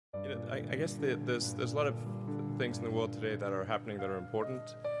I guess there's a lot of things in the world today that are happening that are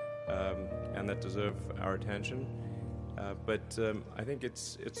important and that deserve our attention. But I think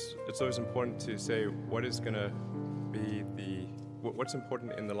it's always important to say what is going to be what's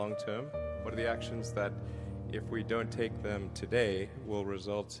important in the long term. What are the actions that, if we don't take them today, will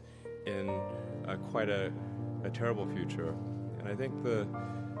result in quite a terrible future? And I think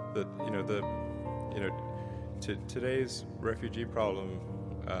today's refugee problem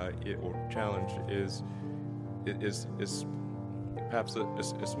or challenge is perhaps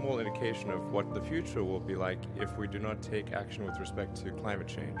a small indication of what the future will be like if we do not take action with respect to climate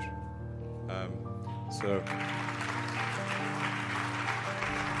change. So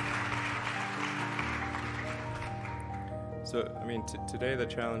I mean, today the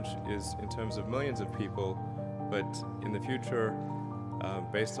challenge is in terms of millions of people, but in the future,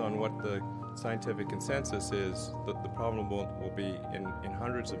 based on what the scientific consensus is, the problem will be in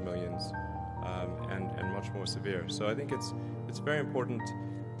hundreds of millions and much more severe. So I think it's very important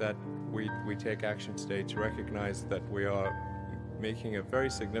that we take action today to recognize that we are making a very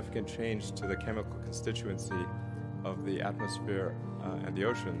significant change to the chemical constituency of the atmosphere and the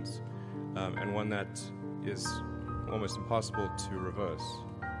oceans, and one that is almost impossible to reverse.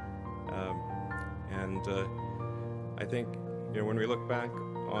 I think when we look back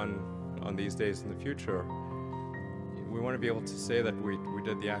on these days in the future, we want to be able to say that we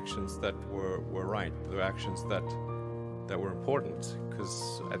did the actions that were right, the actions that were important,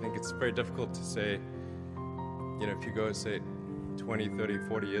 because I think it's very difficult to say, if you go, say, 20, 30,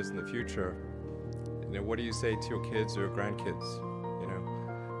 40 years in the future, what do you say to your kids or your grandkids?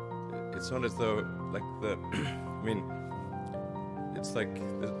 It's not as though, like, it's like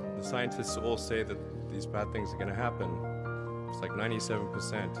the scientists all say that these bad things are going to happen. It's like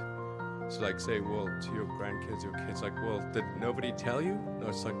 97%. So, like, say, well, to your grandkids, your kids, like, well, did nobody tell you? No,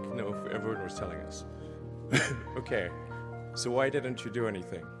 it's like, no, everyone was telling us. Okay, so why didn't you do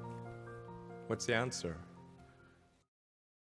anything? What's the answer?